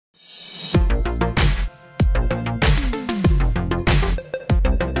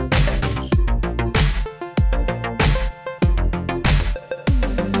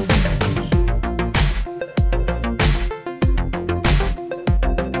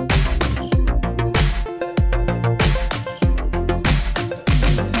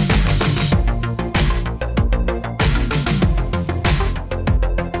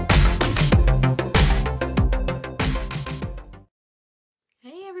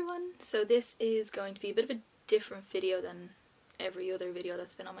everyone. So this is going to be a bit of a different video than every other video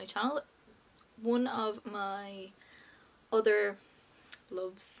that's been on my channel. One of my other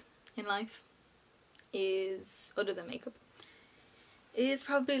loves in life is, other than makeup, is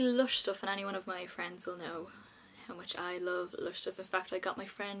probably Lush stuff, and any one of my friends will know how much I love Lush stuff. In fact, I got my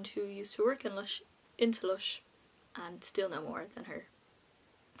friend who used to work in Lush into Lush and still know more than her.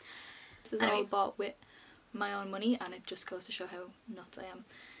 This is all bought with my own money, and it just goes to show how nuts I am.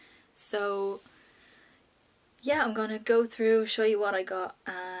 So yeah, I'm gonna go through, show you what I got,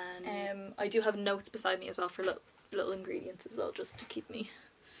 and I do have notes beside me as well for little ingredients as well, just to keep me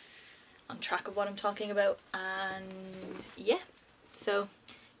on track of what I'm talking about. And yeah, so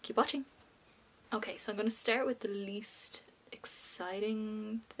keep watching. Okay, so I'm gonna start with the least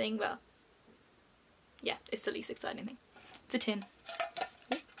exciting thing. Well, yeah, it's the least exciting thing. It's a tin.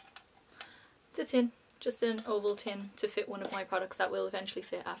 It's a tin. Just an oval tin to fit one of my products that will eventually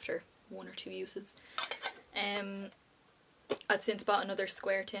fit after 1 or 2 uses. I've since bought another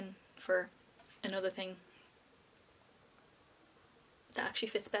square tin for another thing that actually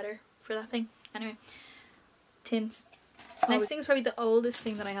fits better for that thing. Anyway, tins. Next thing is probably the oldest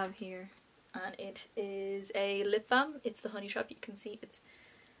thing that I have here, and it is a lip balm. It's the Honey Shop. You can see it's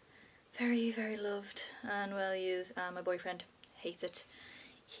very, very loved and well used. My boyfriend hates it.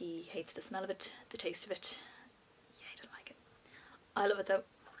 He hates the smell of it, the taste of it. Yeah, I don't like it. I love it though.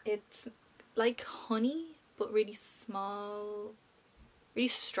 It's like honey, but really small, really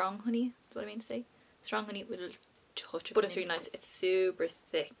strong honey, is what I mean to say. Strong honey with a touch of honey. But it's really nice. It's super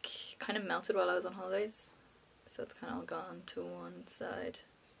thick. Kind of melted while I was on holidays, so it's kind of all gone to one side.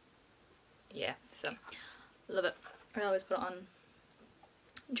 Yeah, so love it. I always put it on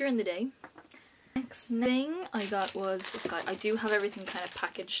during the day. Next thing I got was this guy. I do have everything kind of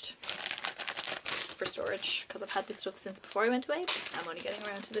packaged for storage because I've had this stuff since before I went away, but I'm only getting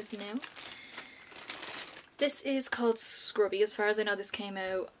around to this now. This is called Scrubby. As far as I know, this came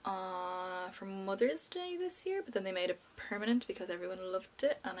out for Mother's Day this year, but then they made it permanent because everyone loved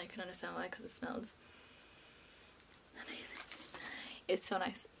it, and I can understand why, because it smells amazing. It's so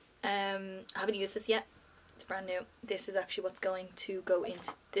nice. I haven't used this yet. It's brand new. This is actually what's going to go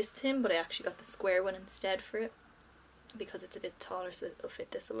into this tin, but I actually got the square one instead for it because it's a bit taller, so it'll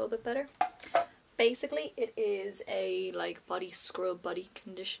fit this a little bit better. Basically, it is a like body scrub, body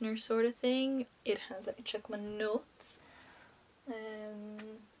conditioner sort of thing. It has, let me check my notes,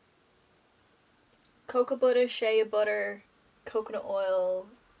 cocoa butter, shea butter, coconut oil,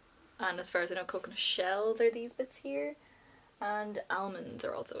 and as far as I know, coconut shells are these bits here. And almonds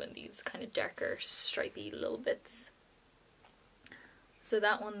are also in these kind of darker stripy little bits. So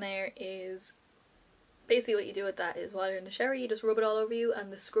that one there is basically what you do with that is while you're in the shower you just rub it all over you,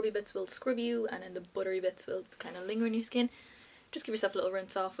 and the scrubby bits will scrub you, and then the buttery bits will kind of linger on your skin. Just give yourself a little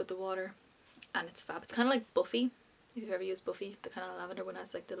rinse off with the water, and it's fab. It's kind of like Buffy, if you've ever used Buffy, the kind of lavender one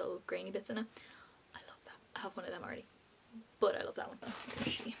has like the little grainy bits in it. I love that. I have one of them already, but I love that one. Where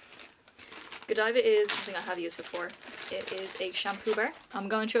is she? Godiva is something I have used before. It is a shampoo bar. I'm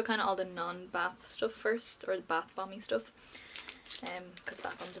going through kind of all the non-bath stuff first, or the bath bomby stuff, because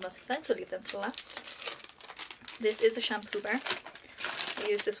bath bombs are most exciting, so leave them to the last. This is a shampoo bar. I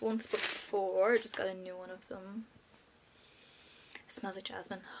used this once before, just got a new one of them. It smells like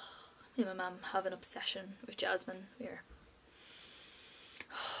jasmine. Me and my mum have an obsession with jasmine. You're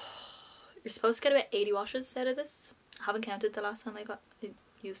supposed to get about 80 washes out of this. I haven't counted the last time I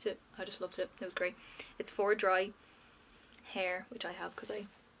used it. I just loved it. It was great. It's for dry hair, which I have because I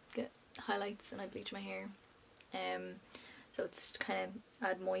get highlights and I bleach my hair. So it's kind of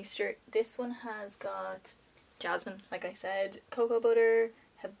add moisture. This one has got jasmine, like I said, cocoa butter,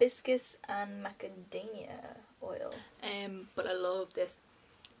 hibiscus, and macadamia oil. But I love this.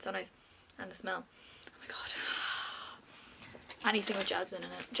 It's so nice, and the smell. Oh my god. Anything with jasmine in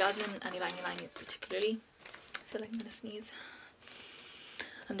it. Jasmine and ylang ylang particularly. I feel like I'm gonna sneeze.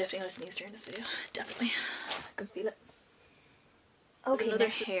 I'm definitely gonna sneeze during this video. Definitely. I can feel it. Okay, another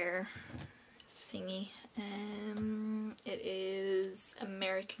hair thingy. It is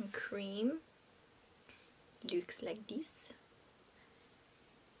American Cream. Looks like this.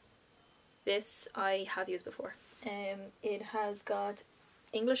 This I have used before. It has got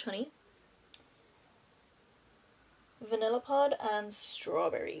English honey, vanilla pod, and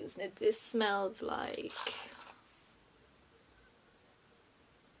strawberries. Now this smells like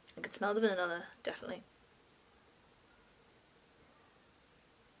I could smell the vanilla, definitely.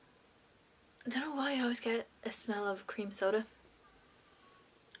 I don't know why I always get a smell of cream soda,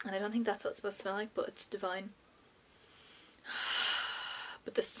 and I don't think that's what it's supposed to smell like, but it's divine.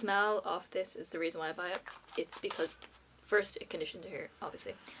 But the smell of this is the reason why I buy it. It's because First, it conditions your hair,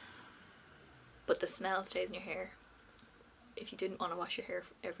 obviously, but the smell stays in your hair. If you didn't want to wash your hair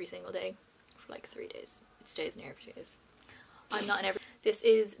every single day for like 3 days, it stays in your hair for 2 days. I'm not in every. This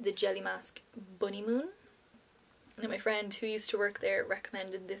is the Jelly Mask Bunny Moon. Now my friend who used to work there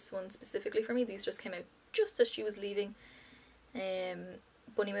recommended this one specifically for me. These just came out just as she was leaving.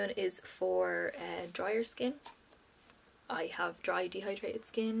 Bunny Moon is for drier skin. I have dry, dehydrated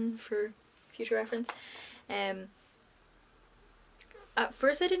skin for future reference. At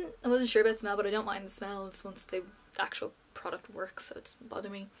first I wasn't sure about the smell, but I don't mind the smells once the actual product works, so it doesn't bother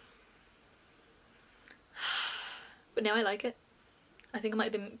me. But now I like it. I think it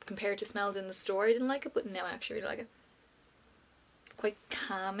might have been compared to smells in the store I didn't like it, but now I actually really like it. It's quite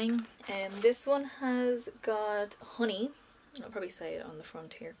calming. This one has got honey. I'll probably say it on the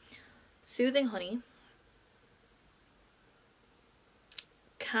front here. Soothing honey.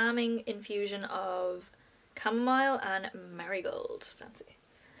 Calming infusion of chamomile and marigold. Fancy.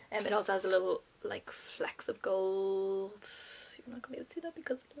 It also has a little like flecks of gold. You're not gonna be able to see that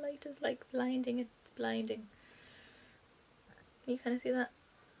because the light is like blinding. It's blinding. Can you kind of see that?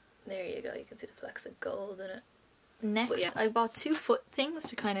 There you go. You can see the flecks of gold in it. Next, yeah, I bought 2 foot things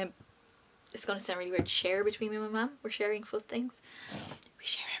to kind of. It's gonna sound really weird. Share between me and my mum. We're sharing foot things. We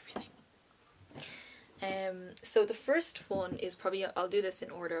share everything. So the first one is probably, I'll do this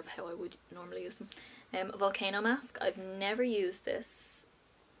in order of how I would normally use them. A volcano mask. I've never used this.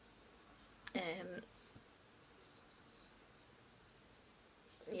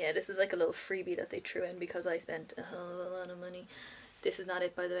 Yeah, this is like a little freebie that they threw in because I spent a whole lot of money. This is not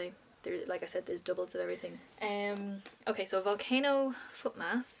it, by the way. There's, like I said, there's doubles of everything. Okay, so a volcano foot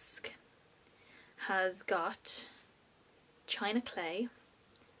mask has got china clay,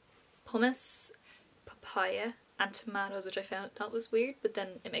 pumice, papaya, and tomatoes, which I found that was weird, but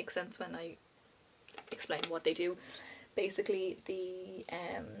then it makes sense when I explain what they do. Basically, the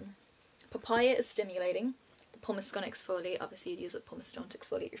papaya is stimulating. The pumice is going to exfoliate. Obviously, you'd use it pumice stone to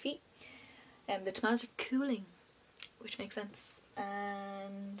exfoliate your feet. The tomatoes are cooling, which makes sense.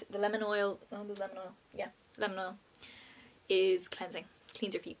 And the lemon oil, oh, the lemon oil, yeah, lemon oil is cleansing,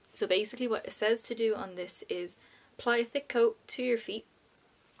 cleans your feet. So basically what it says to do on this is apply a thick coat to your feet,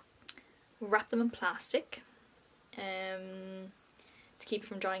 wrap them in plastic to keep it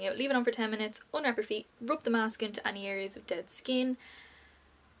from drying out, leave it on for 10 minutes, unwrap your feet, rub the mask into any areas of dead skin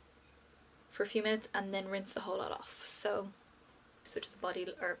for a few minutes, and then rinse the whole lot off. So switch as a body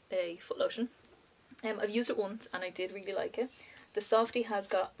or a foot lotion. I've used it once and I did really like it. The softie has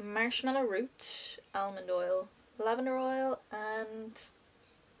got marshmallow root, almond oil, lavender oil, and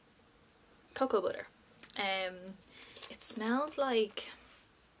cocoa butter. It smells like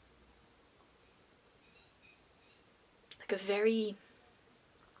a very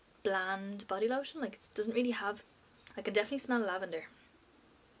bland body lotion. Like, it doesn't really have. I can definitely smell lavender.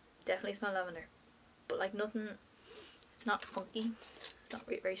 Definitely smell lavender, but like nothing. It's not funky. It's not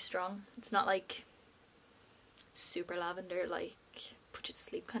very strong. It's not like super lavender, like put you to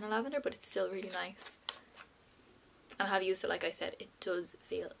sleep kind of lavender, but it's still really nice. And I have used it, like I said, it does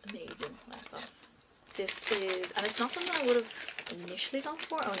feel amazing when it's on. This is, and it's not something I would have initially gone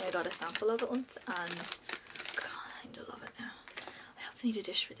for, only I got a sample of it once and kind of love it now. I also need a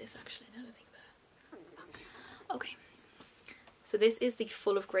dish for this actually, now that I think about it. Okay, so this is the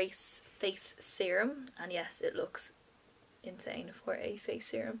Full of Grace face serum, and yes, it looks insane for a face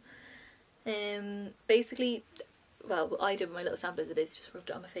serum. Basically, well, what I did with my little sample is I basically just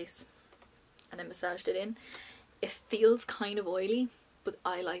rubbed it on my face and then massaged it in. It feels kind of oily, but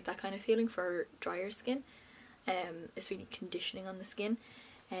I like that kind of feeling for drier skin. It's really conditioning on the skin.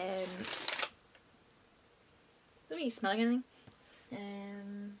 Isn't really smelling anything.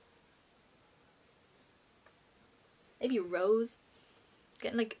 Maybe rose.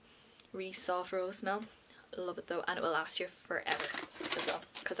 Getting like really soft rose smell. Love it though, and it will last you forever as well,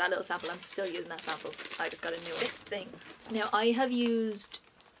 because that little sample, I'm still using that sample. I just got a new one. This thing, now I have used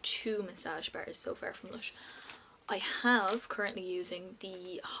 2 massage bars so far from Lush. I have currently using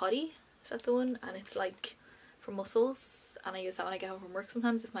the Hottie, is that the one? And it's like for muscles, and I use that when I get home from work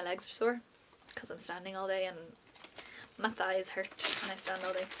sometimes if my legs are sore, because I'm standing all day and my thighs hurt when I stand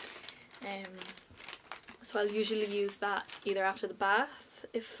all day. So I'll usually use that either after the bath,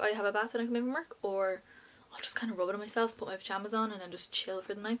 if I have a bath when I come in from work, or I'll just kind of rub it on myself, put my pyjamas on, and then just chill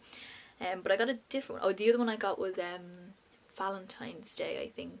for the night. But I got a different one. Oh, the other one I got was Valentine's Day, I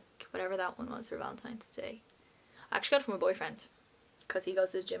think. Whatever that one was for Valentine's Day. I actually got it from my boyfriend, because he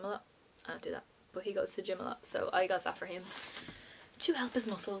goes to the gym a lot. I don't do that, but he goes to the gym a lot, so I got that for him to help his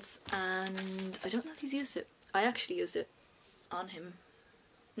muscles. And I don't know if he's used it. I actually used it on him.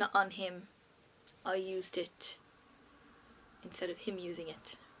 Not on him. I used it instead of him using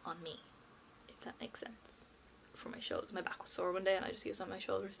it on me, if that makes sense. For my shoulders. My back was sore one day and I just used it on my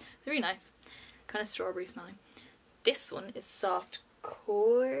shoulders. It's really nice. Kind of strawberry smelling. This one is soft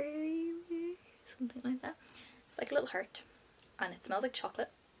core, something like that. It's like a little heart and it smells like chocolate.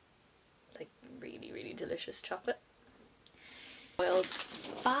 Like really, really delicious chocolate. Oils.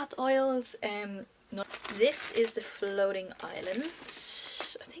 Bath oils. No, this is the Floating Island.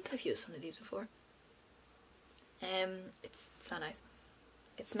 I think I've used one of these before. It's so nice.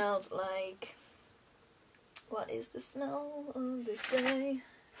 It smells like... What is the smell of this day?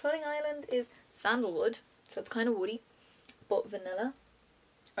 Floating Island is sandalwood, so it's kind of woody, but vanilla.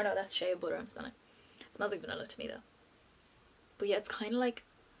 Or no, that's shea butter I'm smelling. It smells like vanilla to me though. But yeah, it's kind of like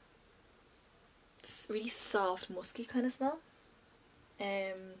really soft, musky kind of smell.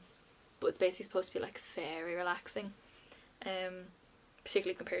 But it's basically supposed to be like very relaxing.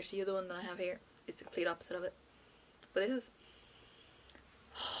 Particularly compared to the other one that I have here. It's the complete opposite of it. But this is...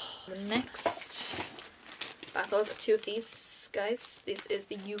 The next bath oils are two of these guys. This is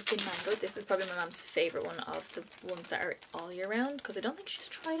the Youth in Mango. This is probably my mom's favourite one of the ones that are all year round, because I don't think she's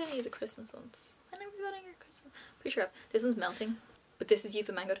tried any of the Christmas ones. I never got any Christmas. Pretty sure I have. This one's melting, but this is Youth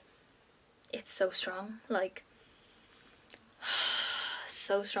in Mango. It's so strong, like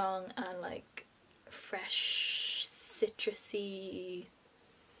so strong, and like fresh, citrusy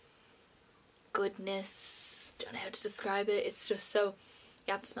goodness. Don't know how to describe it. It's just so,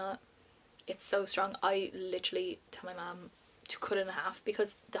 you have to smell it. It's so strong. I literally tell my mom to cut it in half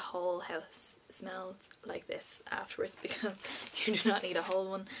because the whole house smells like this afterwards, because you do not need a whole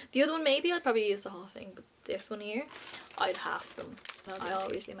one. The other one maybe I'd probably use the whole thing, but this one here I'd half them. I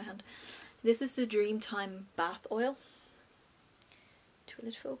always leave my hand. This is the Dreamtime bath oil. Will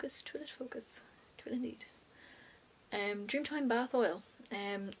it focus? Will it focus? Will indeed. Dreamtime bath oil.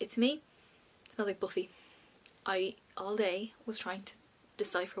 It's me. It smells like Buffy. I all day was trying to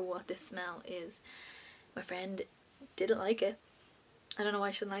decipher what this smell is. My friend didn't like it. I don't know why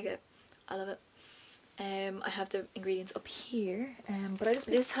I shouldn't like it. I love it. I have the ingredients up here, but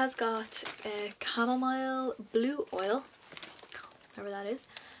this has got chamomile blue oil, whatever that is,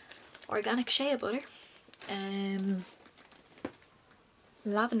 organic shea butter,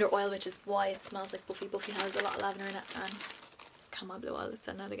 lavender oil, which is why it smells like Buffy. Buffy has a lot of lavender in it, and chamomile blue oil. Let's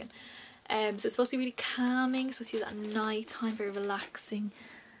send that again. So it's supposed to be really calming, so it's used at night time, very relaxing.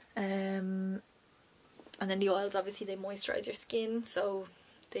 And then the oils, obviously they moisturize your skin, so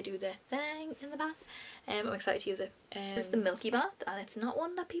they do their thing in the bath. I'm excited to use it. It's the Milky Bath, and it's not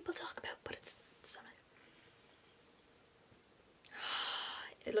one that people talk about, but it's so nice.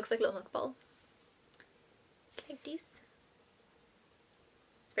 It looks like a little milk ball. It's like this.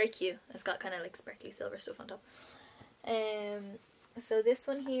 It's very cute. It's got kind of like sparkly silver stuff on top. So this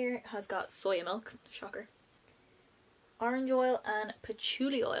one here has got soya milk, shocker, orange oil and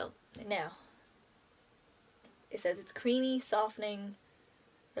patchouli oil. Now, it says it's creamy, softening,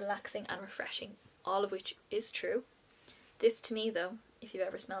 relaxing and refreshing, all of which is true. This to me though, if you've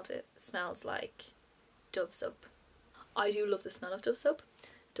ever smelled it, smells like Dove soap. I do love the smell of Dove soap.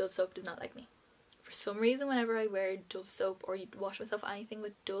 Dove soap does not like me. For some reason, whenever I wear Dove soap or wash myself anything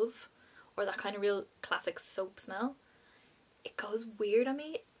with Dove, or that kind of real classic soap smell, it goes weird on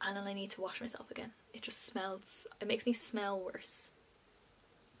me, and then I need to wash myself again. It just smells, it makes me smell worse.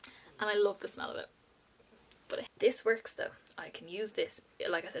 And I love the smell of it. But this works though. I can use this.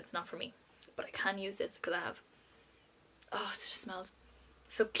 Like I said, it's not for me, but I can use this because I have. Oh, it just smells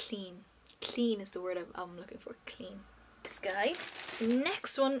so clean. Clean is the word I'm looking for. Clean. This guy.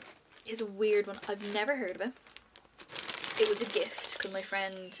 Next one is a weird one. I've never heard of it. It was a gift because my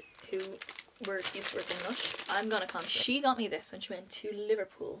friend who used to work in Lush, I'm gonna come. She got me this when she went to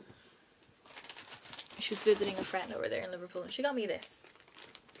Liverpool. She was visiting a friend over there in Liverpool, and she got me this.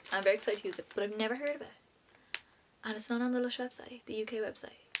 I'm very excited to use it, but I've never heard of it. And it's not on the Lush website, the UK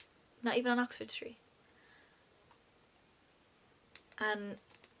website. Not even on Oxford Street. And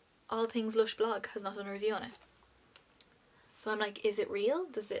All Things Lush blog has not done a review on it. So I'm like, is it real?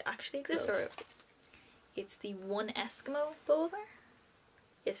 Does it actually exist? Or it's the One Eskimo polar bear.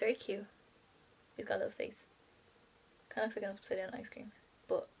 It's very cute. He's got a little face. Kind of looks like an upside down ice cream,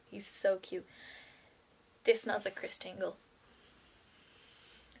 but he's so cute. This smells like Chris Tingle.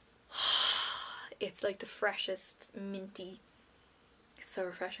 It's like the freshest, minty. It's so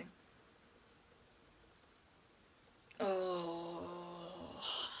refreshing. Oh.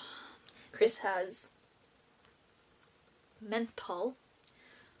 Chris has menthol.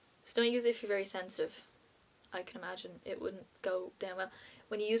 So don't use it if you're very sensitive. I can imagine it wouldn't go down well.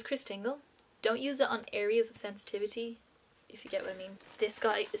 When you use Chris Tingle, don't use it on areas of sensitivity, if you get what I mean. This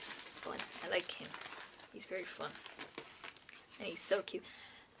guy is fun. I like him. He's very fun. and he's so cute.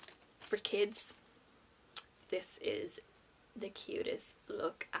 For kids, this is the cutest.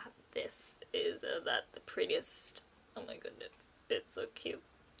 Look at this. Is that the prettiest? Oh my goodness, it's so cute.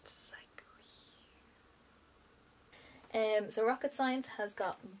 It's like, so Rocket Science has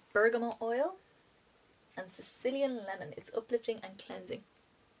got bergamot oil and Sicilian lemon. It's uplifting and cleansing.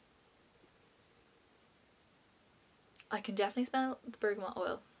 I can definitely smell the bergamot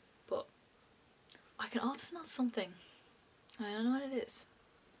oil, but I can also smell something. I don't know what it is.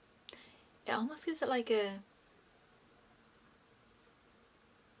 It almost gives it like a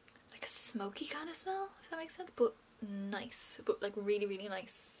smoky kind of smell, if that makes sense, but nice, but like really really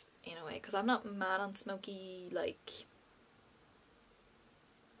nice in a way, because I'm not mad on smoky, like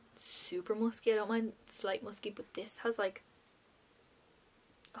super musky. I don't mind slight musky, but this has like,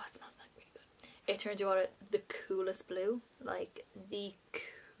 oh, it smells like really good. It turns you on the coolest blue, like the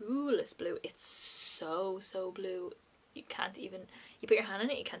coolest blue. It's so blue, you can't even, you put your hand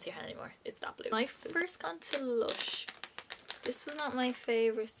in it, you can't see your hand anymore. It's that blue. When I first got to Lush, this was not my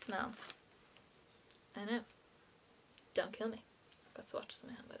favourite smell. I know. Don't kill me. I've got swatches in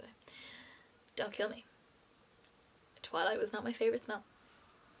my hand, by the way. Don't kill me. Twilight was not my favourite smell.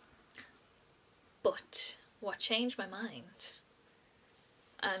 But what changed my mind,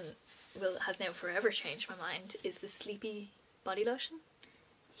 and well, has now forever changed my mind, is the Sleepy body lotion.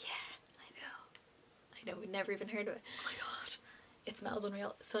 Yeah, I know, we've never even heard of it. Oh my god. It smells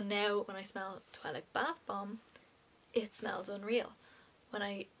unreal. So now when I smell Twilight Bath Bomb, it smells unreal. When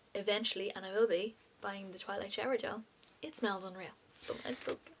I eventually, and I will be, buying the Twilight Shower Gel, it smells unreal. So it's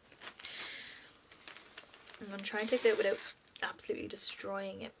broken. I'm going to try and take it out without absolutely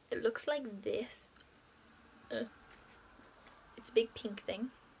destroying it. It looks like this. It's a big pink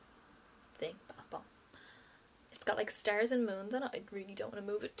thing. Bath bomb. It's got like stars and moons on it. I really don't want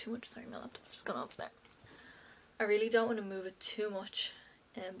to move it too much. Sorry, my laptop's just gone off there. I really don't want to move it too much.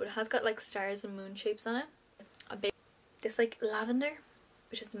 But it has got like stars and moon shapes on it. This like lavender,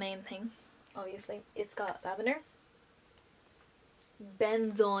 which is the main thing. Obviously, it's got lavender,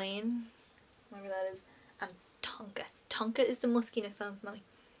 benzoin, whatever that is, and tonka. Tonka is the muskiness that I'm smelling.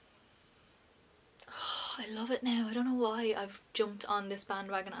 Oh, I love it now. I don't know why I've jumped on this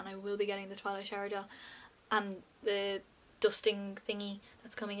bandwagon, and I will be getting the Twilight Shower Gel and the dusting thingy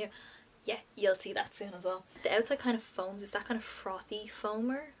that's coming out. Yeah, you'll see that soon as well. The outside kind of foams. It's that kind of frothy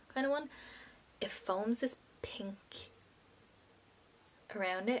foamer kind of one. It foams this pink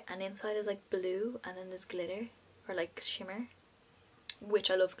around it, and inside is like blue, and then there's glitter or like shimmer,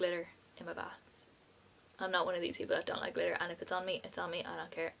 which I love glitter in my baths. I'm not one of these people that don't like glitter, and if it's on me, it's on me. I don't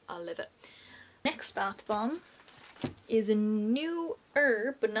care. I'll live it. Next bath bomb is a new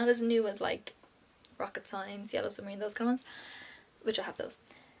herb, but not as new as like Rocket Science, Yellow Submarine, those kind of ones, which I have those.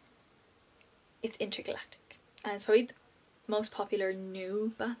 It's Intergalactic, and it's probably the most popular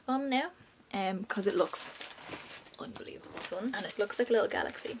new bath bomb now, because it looks unbelievable fun, and it looks like a little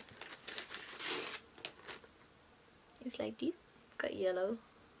galaxy. It's like this. It's got yellow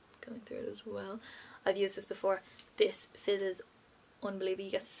coming through it as well. I've used this before. This fizzes unbelievable.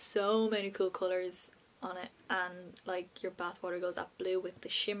 You get so many cool colours on it, and like your bath water goes that blue with the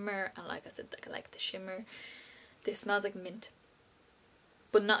shimmer, and like I said, I like the shimmer. This smells like mint,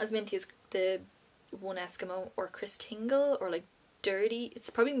 but not as minty as the One Eskimo or Chris Tingle or like dirty. It's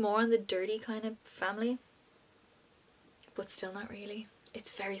probably more in the dirty kind of family, but still not really.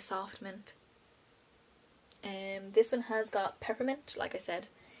 It's very soft mint. This one has got peppermint, like I said.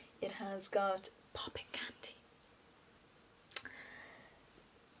 It has got popping candy.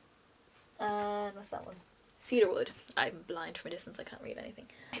 And what's that one? Cedarwood. I'm blind from a distance, I can't read anything.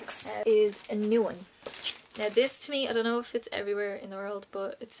 Next is a new one. Now this to me, I don't know if it's everywhere in the world,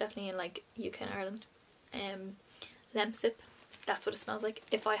 but it's definitely in like UK and Ireland. Lemsip. That's what it smells like.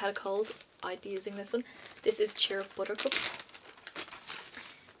 If I had a cold, I'd be using this one. This is Cheer Buttercup.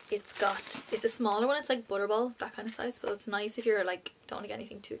 It's a smaller one. It's like Butterball, that kind of size, but it's nice if you're like, don't want to get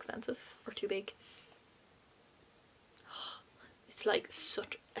anything too expensive or too big. It's like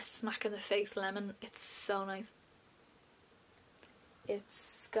such a smack in the face lemon. It's so nice.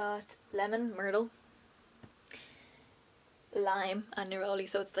 It's got lemon, myrtle, lime and neroli,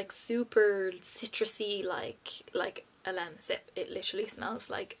 so it's like super citrusy, like a Lemsip. It literally smells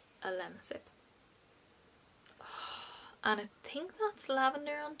like a Lemsip. And I think that's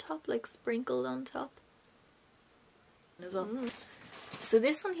lavender on top, like sprinkled on top as well. So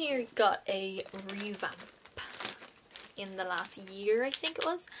this one here got a revamp in the last year, I think it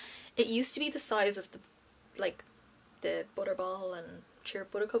was. It used to be the size of the Butterball and Cheer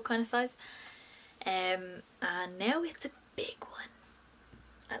Buttercup kind of size, and now it's a big one.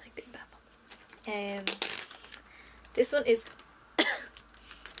 I like big bath bombs. This one is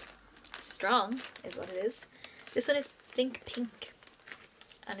strong is what it is. This one is Think Pink,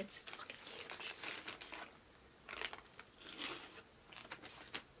 and it's fucking huge.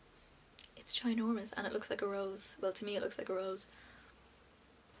 It's ginormous, and it looks like a rose. Well, to me it looks like a rose.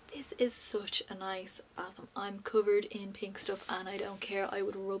 This is such a nice bath bomb. I'm covered in pink stuff and I don't care. I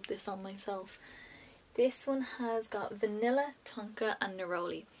would rub this on myself. This one has got vanilla, tonka and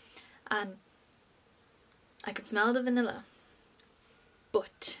neroli, and I can smell the vanilla,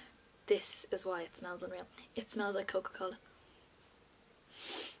 but this is why it smells unreal. It smells like Coca-Cola.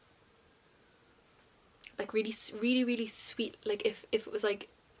 Like really sweet. Like if it was like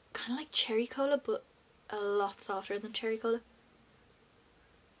kind of like cherry cola, but a lot softer than cherry cola.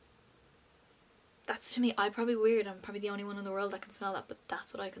 That's, to me, I'm probably weird. I'm probably the only one in the world that can smell that, but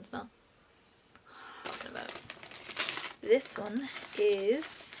that's what I can smell. Talking about it. This one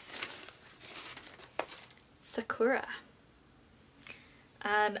is Sakura.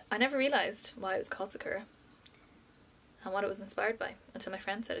 And I never realised why it was called Sakura and what it was inspired by until my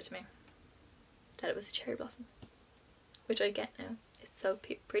friend said it to me. That it was a cherry blossom. Which I get now. It's so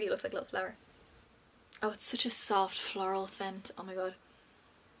pretty, it looks like a little flower. Oh, it's such a soft floral scent. Oh my god.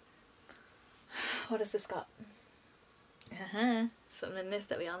 What has this got? Something in this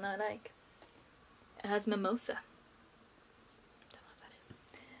that we all know I like. It has mimosa. Don't know what that is.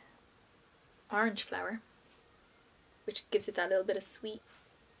 Orange flower, which gives it that little bit of sweet,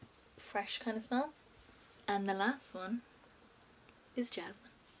 fresh kind of smell. And the last one is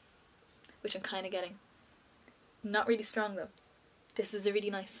jasmine, which I'm kind of getting. Not really strong though. This is a really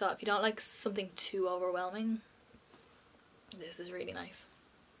nice soft. If you don't like something too overwhelming, this is really nice.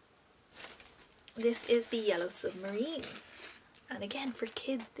 This is the Yellow Submarine, and again for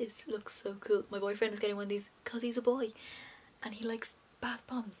kids this looks so cool. My boyfriend is getting one of these because he's a boy and he likes bath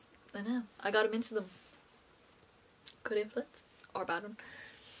bombs. I know, I got him into them. Good influence or bad one.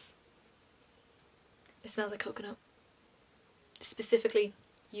 It smells like coconut, specifically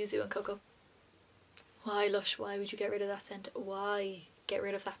yuzu and cocoa. Why, Lush? Why would you get rid of that scent? Why get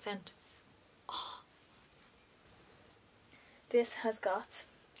rid of that scent? Oh. This has got,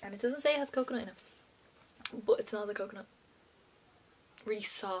 and it doesn't say it has coconut in it, but it smells like coconut. Really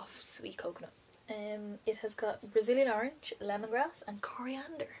soft, sweet coconut. It has got Brazilian orange, lemongrass and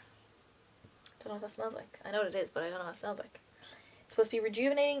coriander. Don't know what that smells like. I know what it is, but I don't know what it smells like. It's supposed to be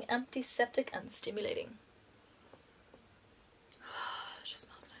rejuvenating, antiseptic and stimulating. It just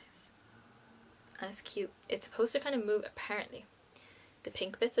smells nice. And it's cute. It's supposed to kind of move, apparently. The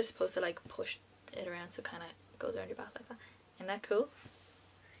pink bits are supposed to like push it around so it kind of goes around your bath like that. Isn't that cool?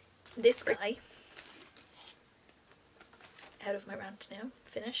 This guy, out of my rant now,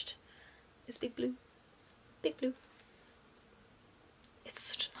 finished, is Big Blue. Big Blue. It's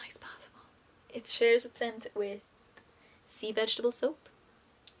such a nice bath bomb. It shares its scent with sea vegetable soap.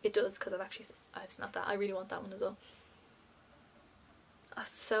 It does, because I've smelled that. I really want that one as well. Oh,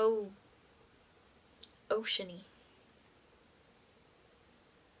 so oceany.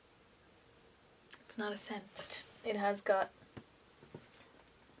 It's not a scent. It has got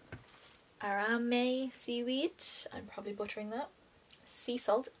arame seaweed, I'm probably butchering that, sea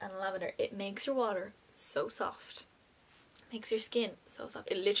salt and lavender. It makes your water so soft. Makes your skin so soft.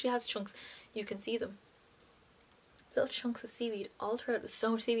 It literally has chunks. You can see them. Little chunks of seaweed all throughout. There's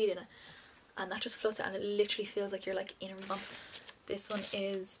so much seaweed in it. And that just floats it and it literally feels like you're like in a room. This one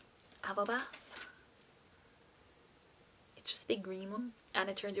is Avo Bath. It's just a big green one. And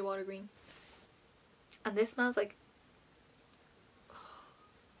it turns your water green. And this smells like,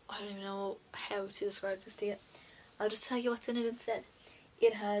 I don't even know how to describe this to you. I'll just tell you what's in it instead.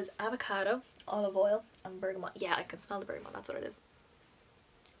 It has avocado, olive oil and bergamot. Yeah, I can smell the bergamot, that's what it is.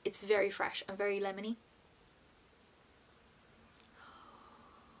 It's very fresh and very lemony.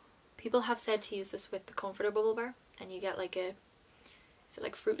 People have said to use this with the Comforter Bubble Bar and you get like a, is it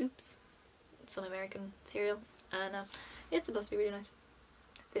like Fruit Loops? Some American cereal. And it's supposed to be really nice.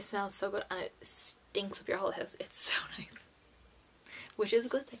 This smells so good and it stinks up your whole house. It's so nice. Which is a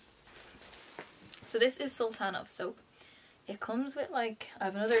good thing. So this is Sultana of soap. It comes with like, I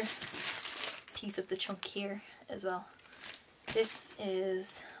have another piece of the chunk here as well. This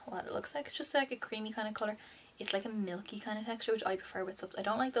is what it looks like. It's just like a creamy kind of colour. It's like a milky kind of texture, which I prefer with soaps. I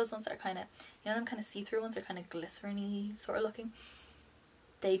don't like those ones that are kind of, you know them kind of see-through ones, they're kind of glycerin-y sort of looking.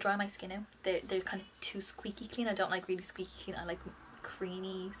 They dry my skin out. They're kind of too squeaky clean. I don't like really squeaky clean. I like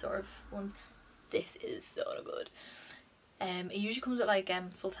creamy sort of ones. This is so good. It usually comes with like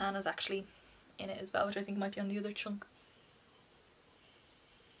sultanas actually in it as well, which I think might be on the other chunk.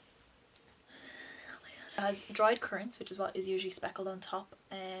 Oh my god. It has dried currants, which is what is usually speckled on top.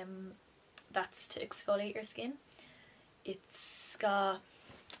 That's to exfoliate your skin. It's got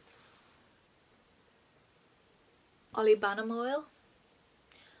olibanum oil.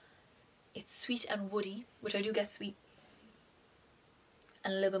 It's sweet and woody, which I do get sweet,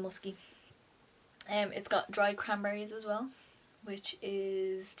 and a little bit musky. It's got dried cranberries as well, which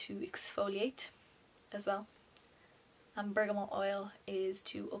is to exfoliate as well. And bergamot oil is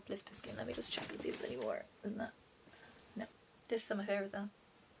to uplift the skin. Let me just check and see if there's any more than that. No. This is my favourite though.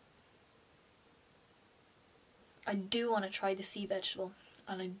 I do want to try the sea vegetable,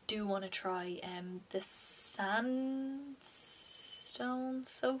 and I do want to try the sandstone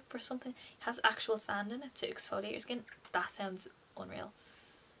soap or something. It has actual sand in it to exfoliate your skin. That sounds unreal.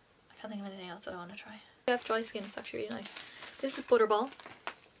 I can't think of anything else that I want to try. I have dry skin, it's actually really nice. This is Butterball.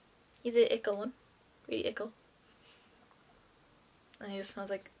 He's a ickle one. Really ickle. And he just smells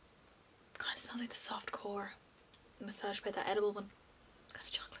like, kind of smells like the soft core massage by that edible one. Kind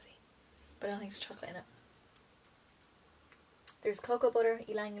of chocolatey, but I don't think there's chocolate in it. There's cocoa butter,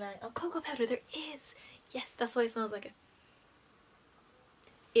 ylang ylang. Oh, cocoa powder, there is! Yes, that's why it smells like it.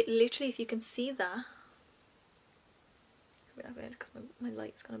 It literally, if you can see that, because my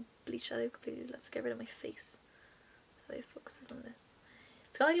light is going to bleach that out completely. Let's get rid of my face so it focuses on this.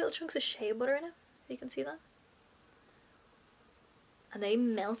 It's got like little chunks of shea butter in it, if you can see that. And they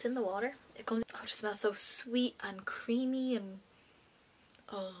melt in the water. It comes, oh, it just smells so sweet and creamy, and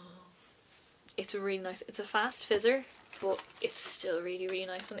oh, it's really nice. It's a fast fizzer, but it's still really, really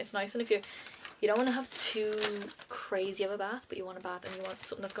nice one. It's a nice one if you don't want to have too crazy of a bath, but you want a bath and you want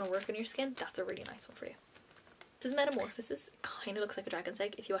something that's going to work on your skin. That's a really nice one for you. This is Metamorphosis. It kind of looks like a dragon's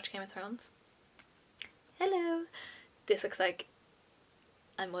egg if you watch Game of Thrones. Hello! This looks like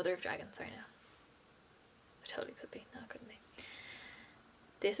a mother of dragons right now. It totally could be. No, it couldn't be.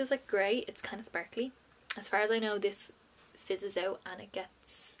 This is like grey. It's kind of sparkly. As far as I know, this fizzes out and it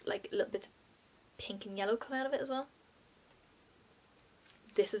gets like little bits of pink and yellow come out of it as well.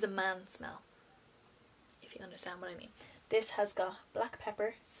 This is a man smell, if you understand what I mean. This has got black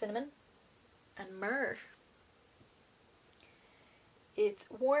pepper, cinnamon and myrrh. It's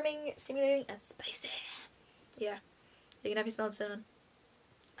warming, stimulating and spicy. Yeah, you can have you smell cinnamon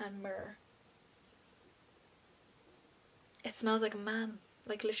and myrrh. It smells like a man,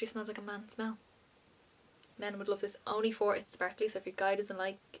 like literally smells like a man smell. Men would love this, only for it's sparkly, so if your guy doesn't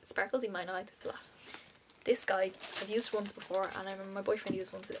like sparkles, he might not like this glass. This guy I've used once before, and I remember my boyfriend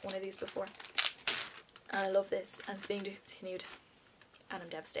used one of these before. And I love this, and it's being discontinued, and I'm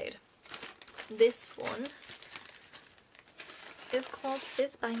devastated. This one is called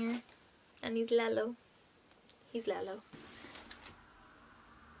Fizz Banger, and he's Lello. He's Lello.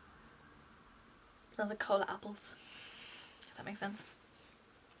 Smells like cola apples, if that makes sense.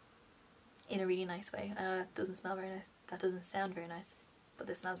 In a really nice way. I know that doesn't smell very nice. That doesn't sound very nice, but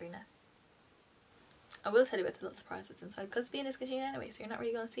this smells really nice. I will tell you about the little surprise that's inside, because it's being discontinued anyway, so you're not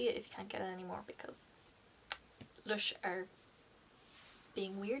really going to see it if you can't get it anymore, because Lush are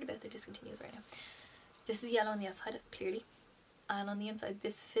being weird about their discontinues right now. This is yellow on the outside, clearly, and on the inside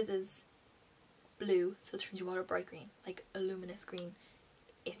this fizzes blue, so it turns your water bright green, like a luminous green.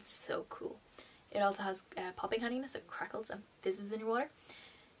 It's so cool. It also has popping handiness. It crackles and fizzes in your water.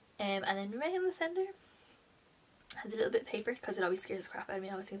 And then right in the centre has a little bit of paper, because it always scares the crap out of me.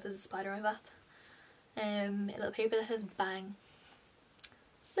 I always think there's a spider in my bath. A little paper that says bang.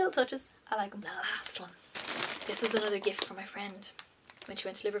 Little touches. I like them. The last one. This was another gift from my friend when she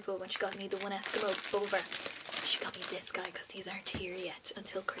went to Liverpool, when she got me the one Eskimo bubble bar. She got me this guy because these aren't here yet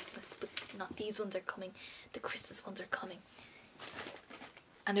until Christmas, but not these ones are coming. The Christmas ones are coming.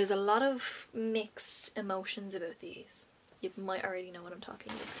 And there's a lot of mixed emotions about these. You might already know what I'm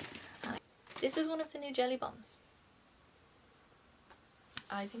talking about. This is one of the new jelly bombs.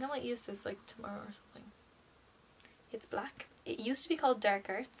 I think I might use this like tomorrow or something. It's black. It used to be called Dark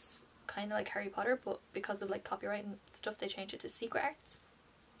Arts, kind of like Harry Potter, but because of like copyright and stuff they changed it to Secret Arts.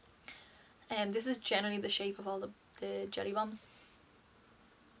 This is generally the shape of all the jelly bombs.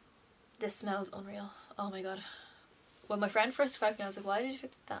 This smells unreal. Oh my god. When my friend first described me, I was like, why did you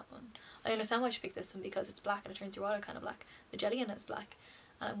pick that one? I understand why you picked this one, because it's black and it turns your water kind of black. The jelly in it is black,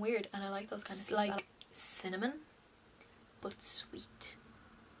 and I'm weird, and I like those kind of things. Like cinnamon, but sweet,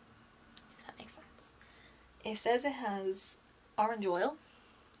 if that makes sense. It says it has orange oil,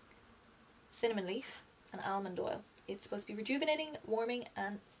 cinnamon leaf, and almond oil. It's supposed to be rejuvenating, warming,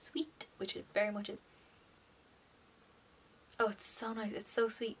 and sweet, which it very much is. Oh, it's so nice. It's so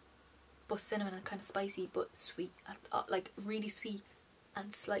sweet, but cinnamon and kind of spicy, but sweet, like really sweet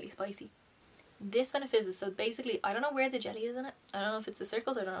and slightly spicy. This one it fizzes, so basically I don't know where the jelly is in it. I don't know if it's the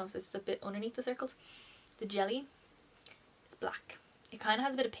circles, I don't know if it's a bit underneath the circles. The jelly, it's black. It kind of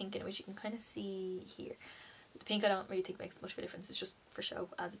has a bit of pink in it, which you can kind of see here. The pink I don't really think makes much of a difference, it's just for show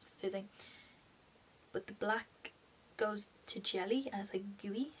as it's fizzing. But the black goes to jelly and it's like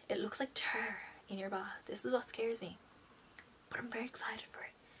gooey. It looks like tar in your bath. This is what scares me. But I'm very excited for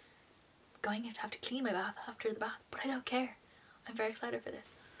it. I'm going to have to clean my bath after the bath, but I don't care. I'm very excited for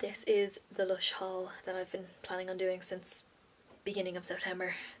this. This is the Lush haul that I've been planning on doing since beginning of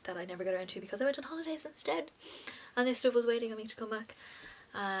September that I never got around to because I went on holidays instead. And this stuff was waiting on me to come back.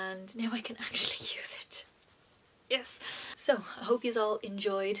 And now I can actually use it. Yes! So, I hope you all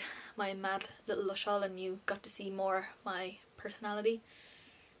enjoyed my mad little Lush haul and you got to see more my personality.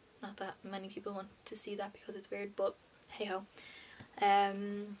 Not that many people want to see that because it's weird, but hey ho.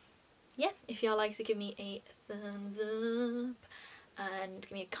 Yeah, if y'all like to give me a thumbs up and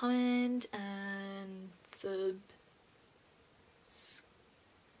give me a comment and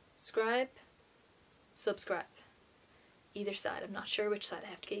subscribe. Either side. I'm not sure which side I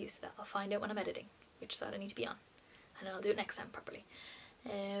have to get used to that. I'll find out when I'm editing which side I need to be on, and I'll do it next time properly.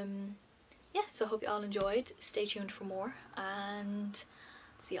 Yeah, so I hope you all enjoyed. Stay tuned for more and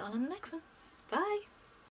see you all in the next one. Bye!